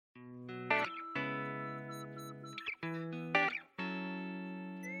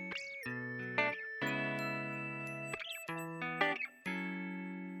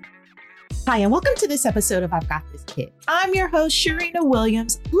Hi, and welcome to this episode of I've Got This Kid. I'm your host, Sharina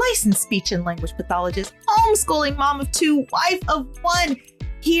Williams, licensed speech and language pathologist, homeschooling mom of two, wife of one,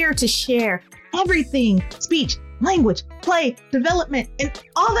 here to share everything speech, language, play, development, and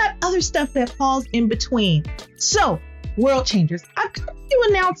all that other stuff that falls in between. So, world changers, I've got a few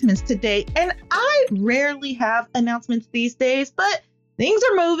announcements today, and I rarely have announcements these days, but things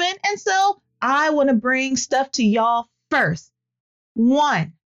are moving, and so I want to bring stuff to y'all first.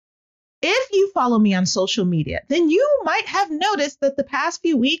 One, if you follow me on social media, then you might have noticed that the past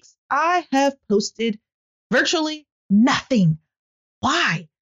few weeks I have posted virtually nothing. Why?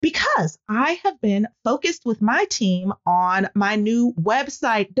 Because I have been focused with my team on my new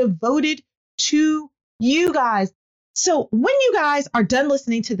website devoted to you guys. So when you guys are done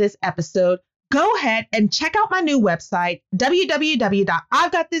listening to this episode, go ahead and check out my new website,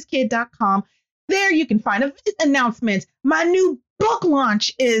 www.I'veGotThisKid.com. There you can find announcements. My new book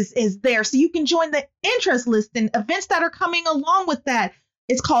launch is there, so you can join the interest list and events that are coming along with that.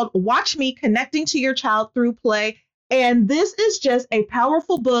 It's called Watch Me Connecting to Your Child Through Play. And this is just a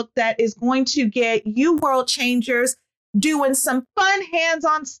powerful book that is going to get you world changers doing some fun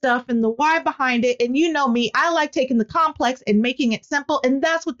hands-on stuff and the why behind it. And you know me, I like taking the complex and making it simple. And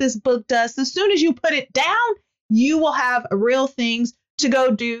that's what this book does. As soon as you put it down, you will have real things to go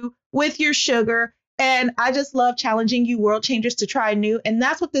do with your sugar. And I just love challenging you world changers to try new. And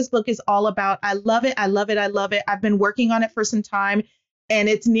that's what this book is all about. I love it. I love it. I love it. I've been working on it for some time and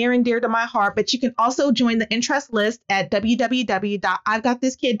it's near and dear to my heart. But you can also join the interest list at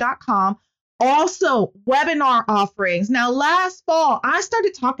www.I'veGotThisKid.com. Also, webinar offerings. Now, last fall, I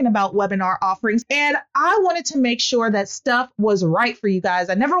started talking about webinar offerings and I wanted to make sure that stuff was right for you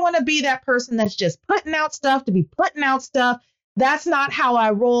guys. I never want to be that person that's just putting out stuff to be putting out stuff. That's not how I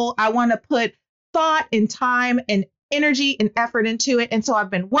roll. I want to put thought and time and energy and effort into it. And so I've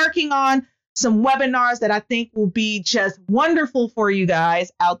been working on some webinars that I think will be just wonderful for you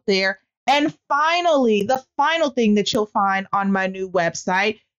guys out there. And finally, the final thing that you'll find on my new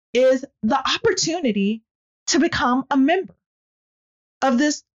website is the opportunity to become a member of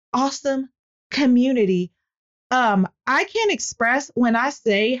this awesome community. I can't express when I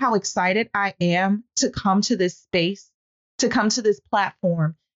say how excited I am to come to this space, to come to this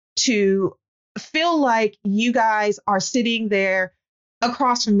platform, to feel like you guys are sitting there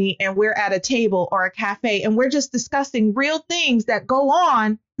across from me and we're at a table or a cafe and we're just discussing real things that go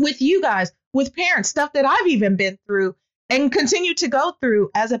on with you guys, with parents, stuff that I've even been through and continue to go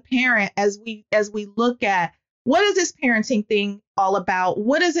through as a parent as we look at what is this parenting thing all about?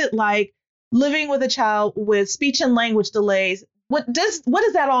 What is it like living with a child with speech and language delays? What does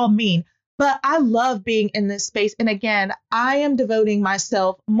that all mean? But I love being in this space. And again, I am devoting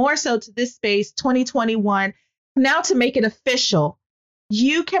myself more so to this space 2021. Now to make it official,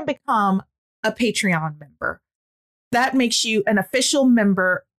 you can become a Patreon member. That makes you an official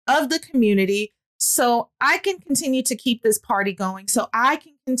member of the community. So I can continue to keep this party going. So I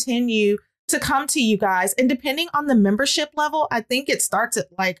can continue to come to you guys. And depending on the membership level, I think it starts at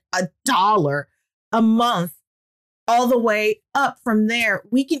like $1 a month. All the way up from there,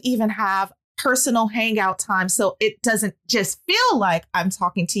 we can even have personal hangout time. So it doesn't just feel like I'm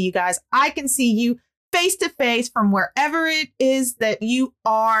talking to you guys. I can see you face to face from wherever it is that you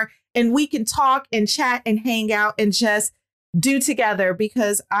are. And we can talk and chat and hang out and just do together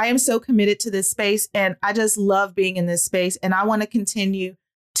because I am so committed to this space and I just love being in this space. And I want to continue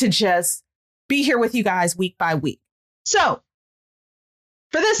to just be here with you guys week by week. So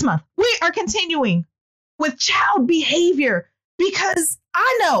for this month, we are continuing with child behavior, because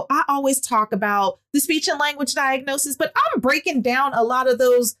I know I always talk about the speech and language diagnosis, but I'm breaking down a lot of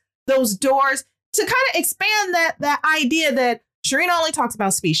those doors to kind of expand that idea that Sharina only talks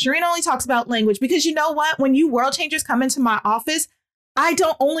about speech. Sharina only talks about language, because you know what? When you world changers come into my office, I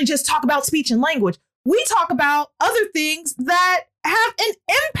don't only just talk about speech and language. We talk about other things that have an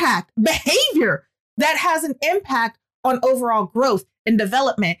impact, behavior that has an impact on overall growth and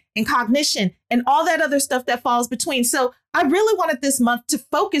development and cognition and all that other stuff that falls between. So I really wanted this month to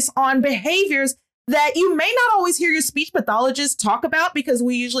focus on behaviors that you may not always hear your speech pathologist talk about, because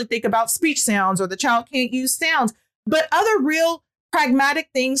we usually think about speech sounds or the child can't use sounds, but other real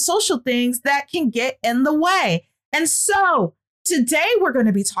pragmatic things, social things that can get in the way. And so today we're going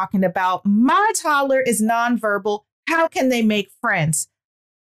to be talking about my toddler is nonverbal. How can they make friends?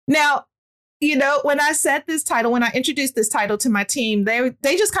 Now, you know, when I said this title, when I introduced this title to my team, they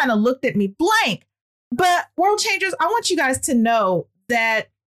just kind of looked at me blank. But world changers, I want you guys to know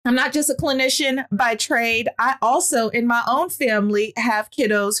that I'm not just a clinician by trade. I also, in my own family, have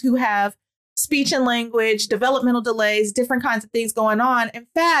kiddos who have speech and language, developmental delays, different kinds of things going on. In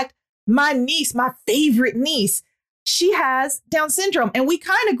fact, my niece, my favorite niece, she has Down syndrome, and we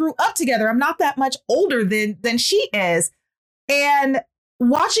kind of grew up together. I'm not that much older than she is. And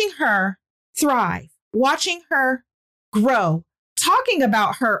watching her thrive, watching her grow, talking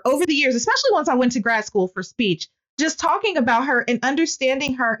about her over the years, especially once I went to grad school for speech, just talking about her and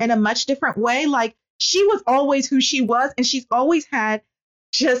understanding her in a much different way. Like, she was always who she was, and she's always had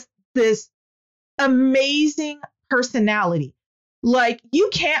just this amazing personality. Like, you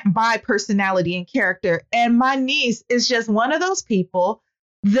can't buy personality and character. And my niece is just one of those people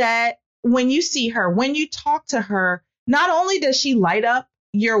that when you see her, when you talk to her, not only does she light up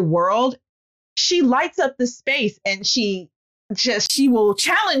your world, she lights up the space, and she will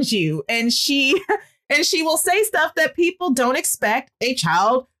challenge you, and she will say stuff that people don't expect a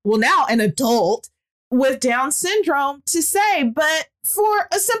child, well, now an adult with Down syndrome to say, but for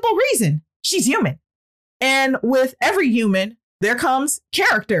a simple reason. She's human. And with every human, there comes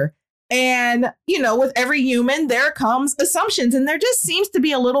character. And, with every human, there comes assumptions. And there just seems to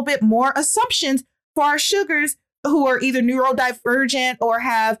be a little bit more assumptions for our sugars who are either neurodivergent or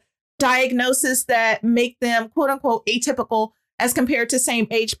have diagnosis that make them, quote unquote, atypical as compared to same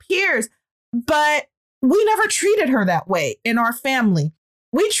age peers. But we never treated her that way in our family.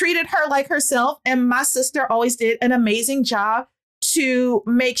 We treated her like herself. And my sister always did an amazing job to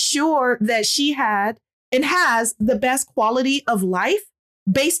make sure that she had and has the best quality of life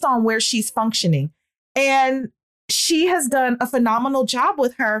based on where she's functioning. And she has done a phenomenal job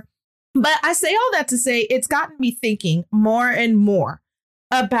with her. But I say all that to say it's gotten me thinking more and more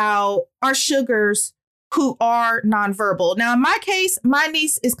about our sugars who are nonverbal. Now, in my case, my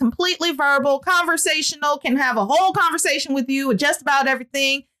niece is completely verbal, conversational, can have a whole conversation with you with just about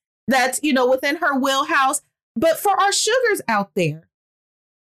everything that's, within her wheelhouse. But for our sugars out there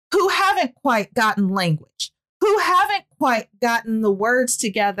who haven't quite gotten language, who haven't quite gotten the words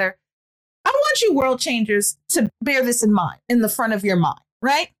together, I want you world changers to bear this in mind, in the front of your mind,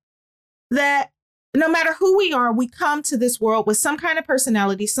 right? That no matter who we are, we come to this world with some kind of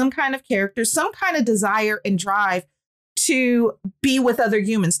personality, some kind of character, some kind of desire and drive to be with other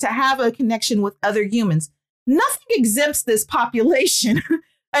humans, to have a connection with other humans. Nothing exempts this population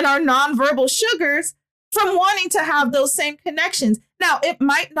and our nonverbal sugars from wanting to have those same connections. Now, it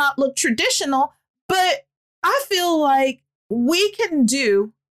might not look traditional, but I feel like we can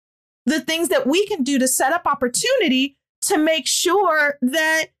do the things that we can do to set up opportunity to make sure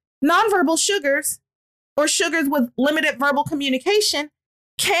that nonverbal sugars or sugars with limited verbal communication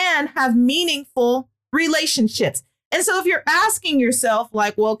can have meaningful relationships. And so if you're asking yourself,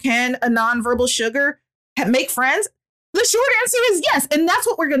 like, well, can a nonverbal sugar make friends? The short answer is yes. And that's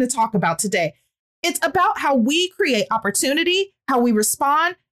what we're going to talk about today. It's about how we create opportunity, how we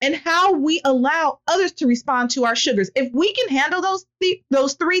respond, and how we allow others to respond to our sugars. If we can handle those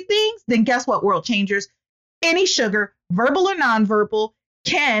three things, then guess what, world changers? Any sugar, verbal or nonverbal,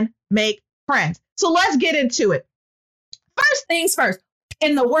 can make friends. So let's get into it. First things first, what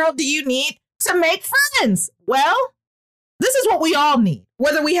in the world do you need to make friends? Well, this is what we all need,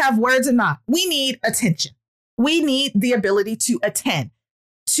 whether we have words or not. We need attention. We need the ability to attend,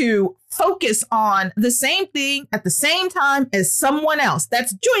 to focus on the same thing at the same time as someone else.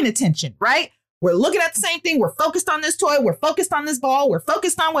 That's joint attention, right? We're looking at the same thing. We're focused on this toy. We're focused on this ball. We're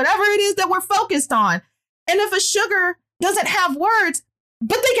focused on whatever it is that we're focused on. And if a sugar doesn't have words,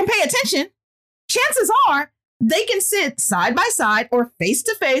 but they can pay attention, chances are they can sit side by side or face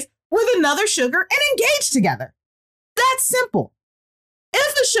to face with another sugar and engage together. That's simple.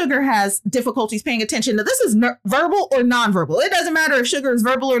 If the sugar has difficulties paying attention, now this is verbal or nonverbal. It doesn't matter if sugar is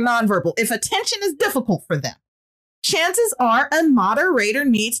verbal or nonverbal. If attention is difficult for them, chances are a moderator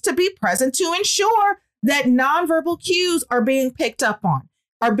needs to be present to ensure that nonverbal cues are being picked up on,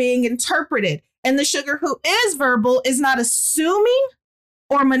 are being interpreted, and the sugar who is verbal is not assuming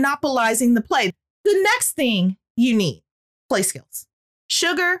or monopolizing the play. The next thing you need, play skills.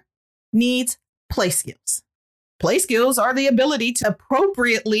 Sugar needs play skills. Play skills are the ability to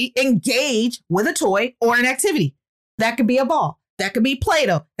appropriately engage with a toy or an activity. That could be a ball. That could be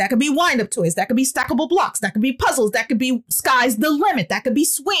Play-Doh. That could be wind-up toys. That could be stackable blocks. That could be puzzles. That could be sky's the limit. That could be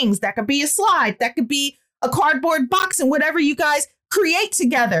swings. That could be a slide. That could be a cardboard box and whatever you guys create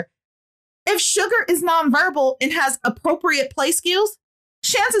together. If sugar is nonverbal and has appropriate play skills,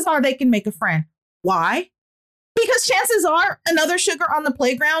 chances are they can make a friend. Why? Because chances are another sugar on the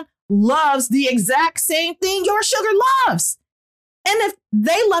playground loves the exact same thing your sugar loves. And if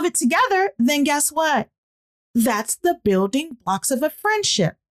they love it together, then guess what? That's the building blocks of a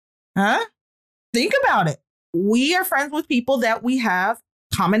friendship. Huh? Think about it. We are friends with people that we have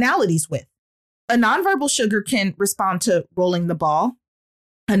commonalities with. A nonverbal sugar can respond to rolling the ball.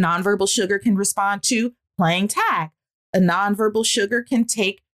 A nonverbal sugar can respond to playing tag. A nonverbal sugar can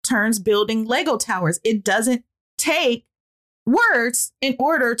take turns building Lego towers. It doesn't take words in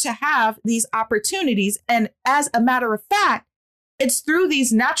order to have these opportunities. And as a matter of fact, it's through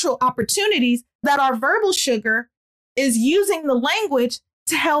these natural opportunities that our verbal sugar is using the language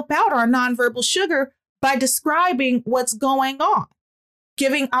to help out our nonverbal sugar by describing what's going on,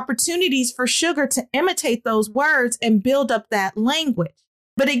 giving opportunities for sugar to imitate those words and build up that language.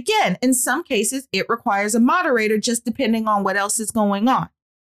 But again, in some cases, it requires a moderator, just depending on what else is going on.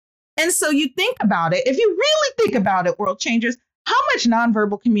 And so you think about it, if you really think about it, world changers, how much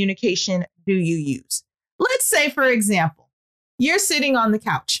nonverbal communication do you use? Let's say, for example, you're sitting on the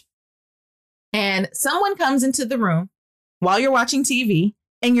couch and someone comes into the room while you're watching TV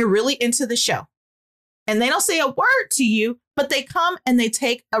and you're really into the show. And they don't say a word to you, but they come and they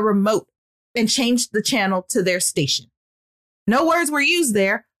take a remote and change the channel to their station. No words were used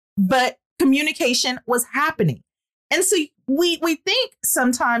there, but communication was happening. And so we think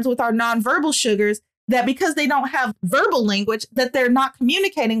sometimes with our nonverbal sugars that because they don't have verbal language, that they're not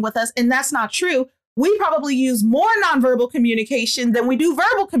communicating with us. And that's not true. We probably use more nonverbal communication than we do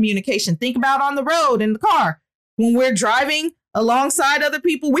verbal communication. Think about on the road in the car. When we're driving alongside other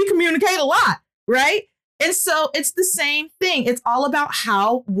people, we communicate a lot, right? And so it's the same thing. It's all about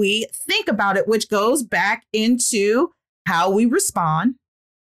how we think about it, which goes back into how we respond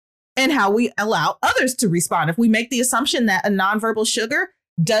and how we allow others to respond. If we make the assumption that a nonverbal sugar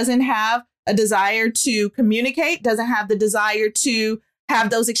doesn't have a desire to communicate, doesn't have the desire to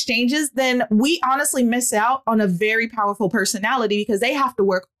have those exchanges, then we honestly miss out on a very powerful personality because they have to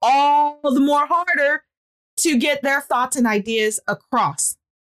work all the more harder to get their thoughts and ideas across.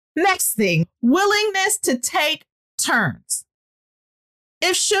 Next thing, willingness to take turns.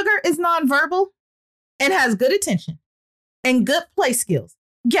 If sugar is nonverbal and has good attention and good play skills,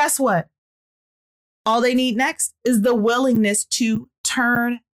 guess what? All they need next is the willingness to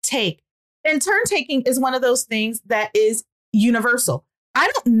turn take. And turn taking is one of those things that is universal. I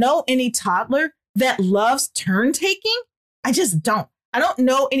don't know any toddler that loves turn taking. I just don't. I don't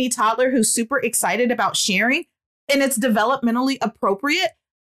know any toddler who's super excited about sharing and it's developmentally appropriate.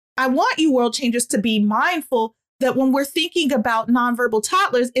 I want you world changers to be mindful that when we're thinking about nonverbal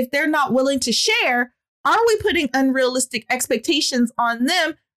toddlers, if they're not willing to share, are we putting unrealistic expectations on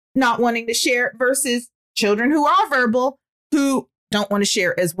them not wanting to share versus children who are verbal who don't want to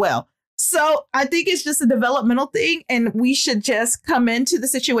share as well? So I think it's just a developmental thing, and we should just come into the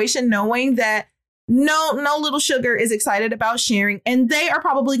situation knowing that no little sugar is excited about sharing, and they are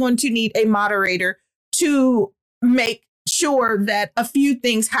probably going to need a moderator to make sure that a few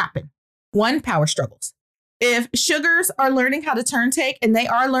things happen. One, power struggles. If sugars are learning how to turn take, and they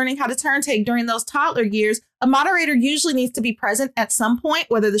are learning how to turn take during those toddler years, a moderator usually needs to be present at some point,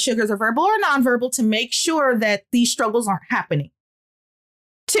 whether the sugars are verbal or nonverbal, to make sure that these struggles aren't happening.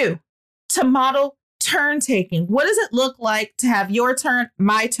 Two, to model turn taking. What does it look like to have your turn,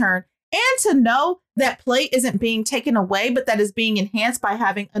 my turn, and to know that play isn't being taken away, but that is being enhanced by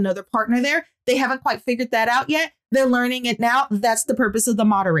having another partner there? They haven't quite figured that out yet. They're learning it now. That's the purpose of the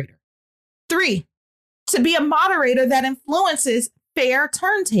moderator. Three, to be a moderator that influences fair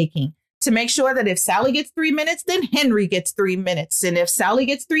turn taking, to make sure that if Sally gets 3 minutes, then Henry gets 3 minutes. And if Sally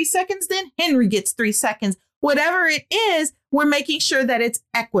gets 3 seconds, then Henry gets 3 seconds. Whatever it is, we're making sure that it's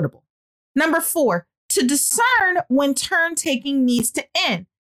equitable. Number 4, to discern when turn taking needs to end.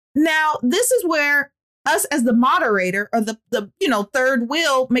 Now, this is where us as the moderator or the third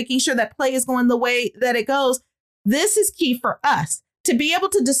wheel, making sure that play is going the way that it goes. This is key for us to be able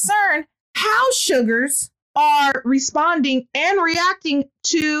to discern how sugars are responding and reacting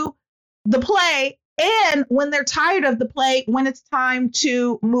to the play, and when they're tired of the play, when it's time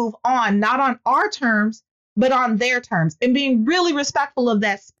to move on, not on our terms, but on their terms, and being really respectful of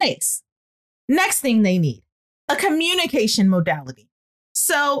that space. Next thing they need, a communication modality.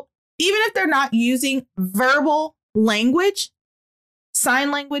 So even if they're not using verbal language,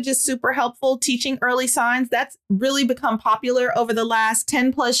 sign language is super helpful. Teaching early signs, that's really become popular over the last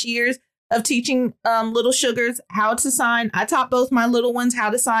 10 plus years of teaching little sugars how to sign. I taught both my little ones how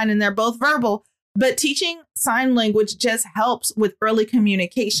to sign, and they're both verbal, but teaching sign language just helps with early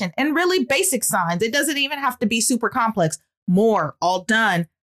communication and really basic signs. It doesn't even have to be super complex. More, all done,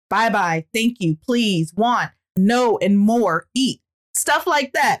 bye-bye, thank you, please, want, no, and more, eat, stuff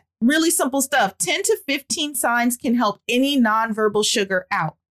like that. Really simple stuff. 10 to 15 signs can help any nonverbal sugar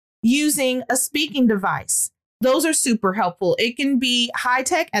out. Using a speaking device, those are super helpful. It can be high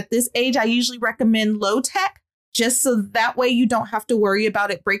tech. At this age, I usually recommend low tech, just so that way you don't have to worry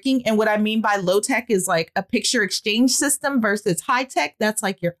about it breaking. And what I mean by low tech is like a picture exchange system versus high tech. That's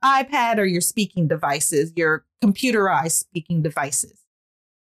like your iPad or your speaking devices, your computerized speaking devices.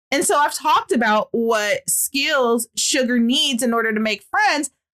 And so I've talked about what skills Sugar needs in order to make friends,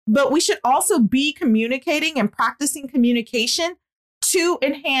 but we should also be communicating and practicing communication to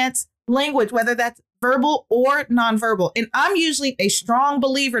enhance language, whether that's verbal or nonverbal. And I'm usually a strong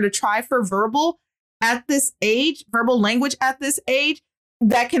believer to try for verbal at this age, verbal language at this age,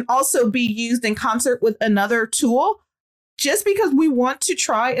 that can also be used in concert with another tool, just because we want to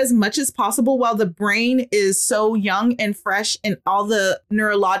try as much as possible while the brain is so young and fresh and all the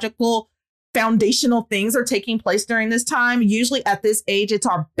neurological foundational things are taking place during this time. Usually at this age, it's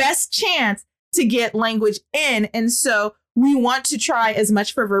our best chance to get language in. And so we want to try as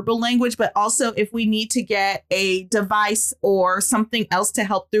much for verbal language, but also if we need to get a device or something else to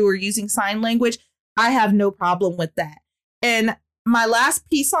help through or using sign language, I have no problem with that. And my last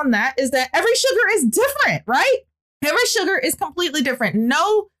piece on that is that every sugar is different, right? Every sugar is completely different.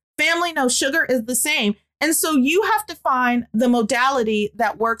 No family, no sugar is the same. And so you have to find the modality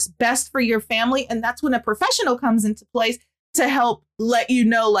that works best for your family. And that's when a professional comes into place to help let you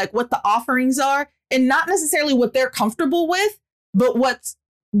know like what the offerings are, and not necessarily what they're comfortable with, but what's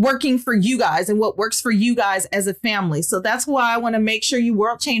working for you guys and what works for you guys as a family. So that's why I want to make sure you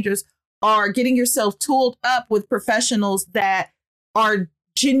world changers are getting yourself tooled up with professionals that are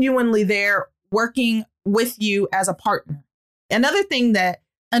genuinely there working with you as a partner. Another thing that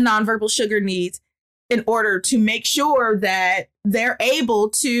a nonverbal sugar needs in order to make sure that they're able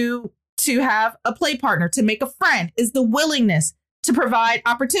to have a play partner, to make a friend, is the willingness to provide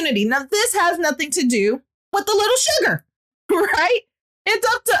opportunity. Now, this has nothing to do with the little sugar, right?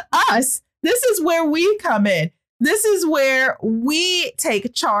 It's up to us. This is where we come in. This is where we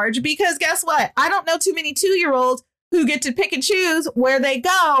take charge, because guess what? I don't know too many 2-year-olds who get to pick and choose where they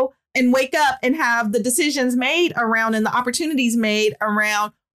go and wake up and have the decisions made around and the opportunities made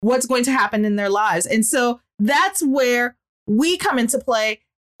around what's going to happen in their lives. And so that's where we come into play.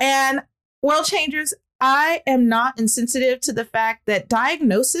 And world changers, I am not insensitive to the fact that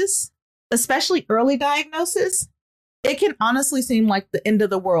diagnosis, especially early diagnosis, it can honestly seem like the end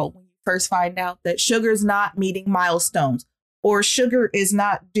of the world when you first find out that sugar's not meeting milestones, or sugar is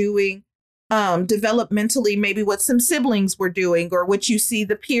not doing developmentally maybe what some siblings were doing, or what you see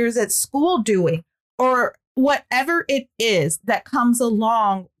the peers at school doing, or whatever it is that comes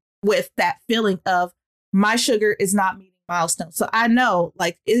along with that feeling of my sugar is not meeting milestones. So I know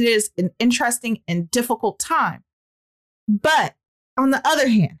like it is an interesting and difficult time. But on the other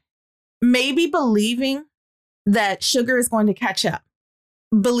hand, maybe believing that sugar is going to catch up,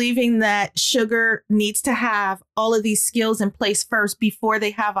 believing that sugar needs to have all of these skills in place first before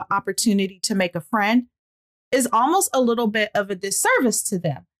they have an opportunity to make a friend, is almost a little bit of a disservice to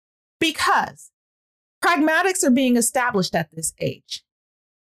them, because pragmatics are being established at this age.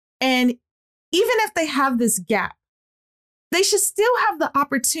 And even if they have this gap, they should still have the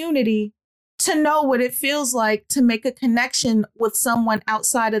opportunity to know what it feels like to make a connection with someone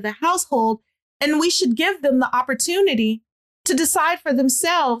outside of the household. And we should give them the opportunity to decide for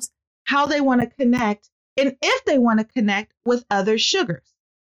themselves how they want to connect and if they want to connect with other sugars.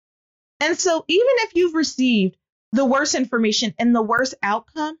 And so even if you've received the worst information and the worst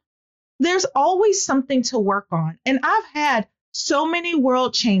outcome, there's always something to work on. And I've had so many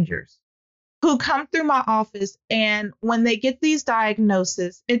world changers who come through my office, and when they get these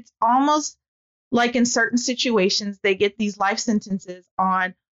diagnoses, it's almost like in certain situations, they get these life sentences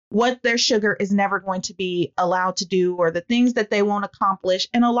on what their sugar is never going to be allowed to do, or the things that they won't accomplish.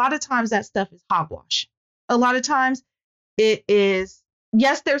 And a lot of times that stuff is hogwash. A lot of times it is,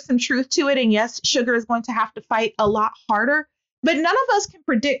 yes, there's some truth to it. And yes, sugar is going to have to fight a lot harder, but none of us can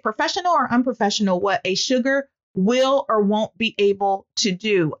predict, professional or unprofessional, what a sugar will or won't be able to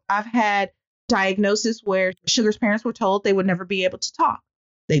do. I've had diagnosis where sugar's parents were told they would never be able to talk.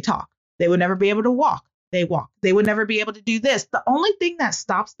 They talk. They would never be able to walk. They walk. They would never be able to do this. The only thing that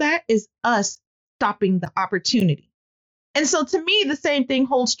stops that is us stopping the opportunity. And so to me, the same thing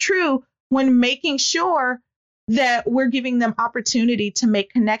holds true when making sure that we're giving them opportunity to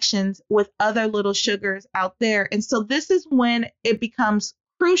make connections with other little sugars out there. And so this is when it becomes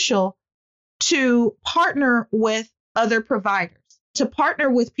crucial to partner with other providers, to partner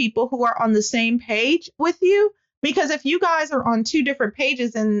with people who are on the same page with you. Because if you guys are on two different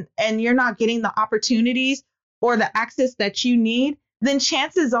pages and you're not getting the opportunities or the access that you need, then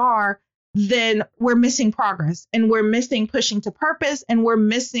chances are then we're missing progress, and we're missing pushing to purpose, and we're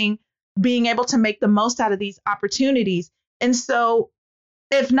missing being able to make the most out of these opportunities. And so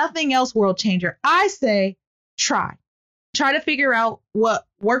if nothing else, world changer, I say try. Try to figure out what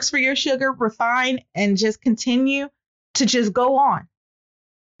works for your sugar, refine, and just continue to just go on.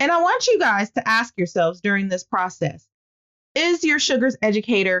 And I want you guys to ask yourselves during this process, is your sugar's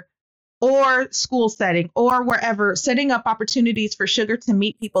educator or school setting or wherever setting up opportunities for sugar to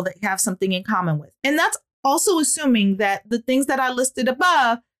meet people that you have something in common with? And that's also assuming that the things that I listed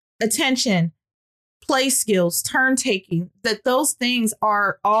above, attention, play skills, turn taking, that those things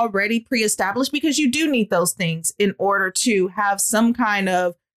are already pre-established, because you do need those things in order to have some kind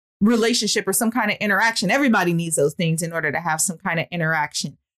of relationship or some kind of interaction. Everybody needs those things in order to have some kind of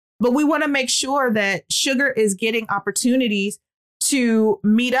interaction. But we want to make sure that sugar is getting opportunities to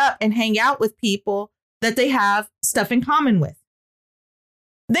meet up and hang out with people that they have stuff in common with.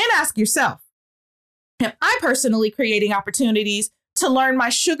 Then ask yourself, am I personally creating opportunities to learn my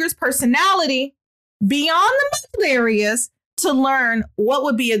sugar's personality beyond the mood areas to learn what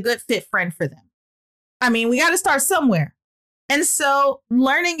would be a good fit friend for them? I mean, we got to start somewhere. And so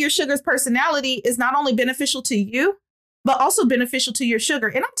learning your sugar's personality is not only beneficial to you, but also beneficial to your sugar.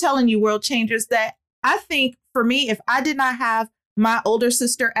 And I'm telling you, world changers, that I think for me, if I did not have my older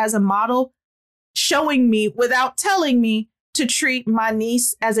sister as a model showing me without telling me to treat my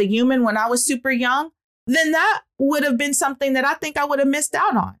niece as a human when I was super young, then that would have been something that I think I would have missed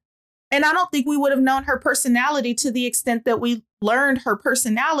out on. And I don't think we would have known her personality to the extent that we learned her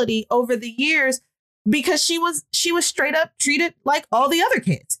personality over the years, because she was straight up treated like all the other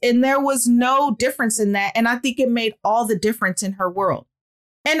kids. And there was no difference in that. And I think it made all the difference in her world.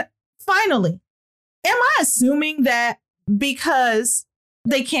 And finally, am I assuming that because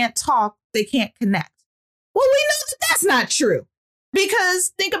they can't talk, they can't connect? Well, we know that that's not true.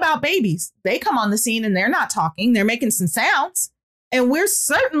 Because think about babies. They come on the scene and they're not talking. They're making some sounds. And we're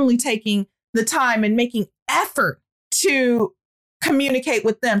certainly taking the time and making effort to communicate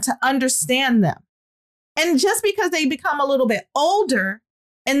with them, to understand them. And just because they become a little bit older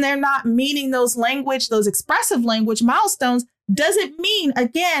and they're not meeting those expressive language milestones, doesn't mean,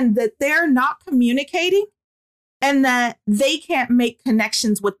 again, that they're not communicating and that they can't make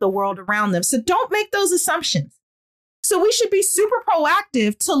connections with the world around them. So don't make those assumptions. So we should be super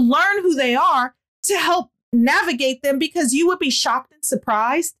proactive to learn who they are, to help navigate them, because you would be shocked and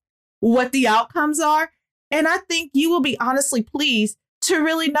surprised what the outcomes are. And I think you will be honestly pleased to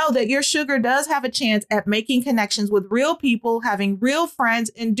really know that your sugar does have a chance at making connections with real people, having real friends,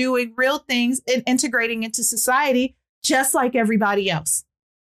 and doing real things and integrating into society just like everybody else.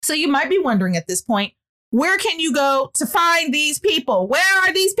 So you might be wondering at this point, where can you go to find these people? Where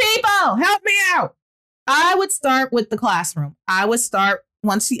are these people? Help me out. I would start with the classroom. I would start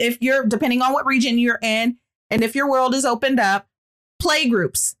if you're, depending on what region you're in, and if your world is opened up, play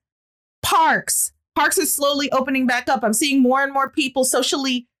groups, parks. Parks are slowly opening back up. I'm seeing more and more people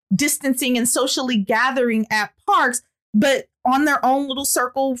socially distancing and socially gathering at parks, but on their own little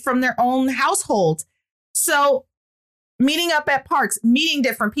circle from their own households. So meeting up at parks, meeting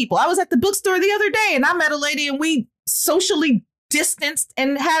different people. I was at the bookstore the other day and I met a lady and we socially distanced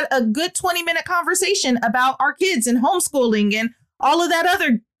and had a good 20-minute conversation about our kids and homeschooling and all of that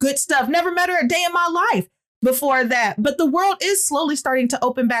other good stuff. Never met her a day in my life before that. But the world is slowly starting to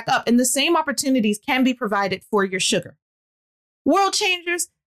open back up, and the same opportunities can be provided for your sugar. World changers,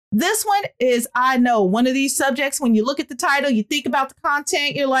 this one is, I know, one of these subjects, when you look at the title, you think about the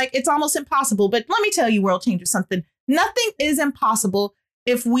content, you're like, it's almost impossible. But let me tell you, world changers, something. Nothing is impossible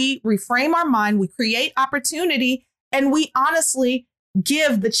if we reframe our mind, we create opportunity, and we honestly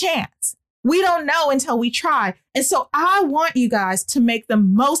give the chance. We don't know until we try. And so I want you guys to make the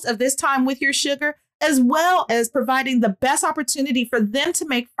most of this time with your sugar, as well as providing the best opportunity for them to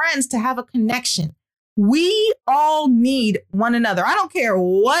make friends, to have a connection. We all need one another. I don't care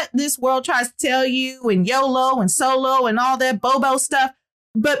what this world tries to tell you, and YOLO and solo and all that bobo stuff,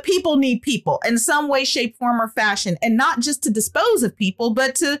 but people need people in some way, shape, form, or fashion, and not just to dispose of people,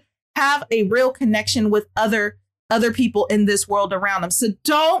 but to have a real connection with other people in this world around them. So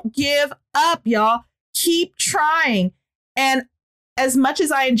don't give up, y'all. Keep trying. And as much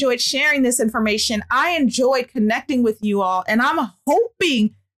as I enjoyed sharing this information, I enjoyed connecting with you all. And I'm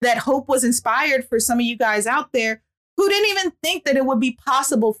hoping that hope was inspired for some of you guys out there who didn't even think that it would be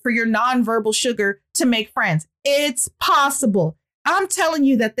possible for your nonverbal sugar to make friends. It's possible. I'm telling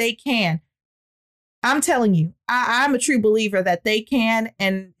you that they can. I'm telling you, I'm a true believer that they can.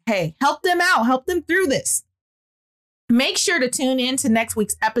 And hey, help them out. Help them through this. Make sure to tune in to next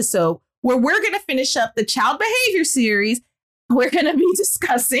week's episode, where we're going to finish up the child behavior series. We're going to be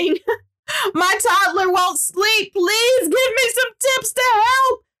discussing my toddler won't sleep. Please give me some tips to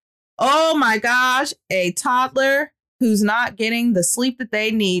help. Oh my gosh, a toddler who's not getting the sleep that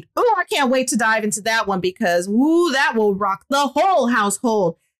they need. Oh, I can't wait to dive into that one because, woo, that will rock the whole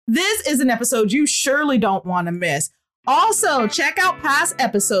household. This is an episode you surely don't want to miss. Also, check out past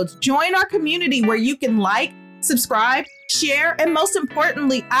episodes. Join our community where you can like, subscribe, share, and most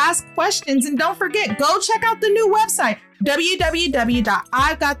importantly, ask questions. And don't forget, go check out the new website,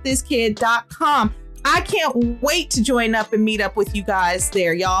 www.IveGotThisKid.com. I can't wait to join up and meet up with you guys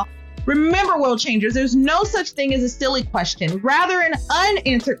there, y'all. Remember, world changers, there's no such thing as a silly question, rather an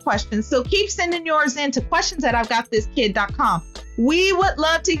unanswered question. So keep sending yours in to questions@IveGotThisKid.com. We would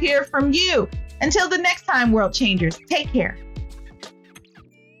love to hear from you. Until the next time, world changers, take care.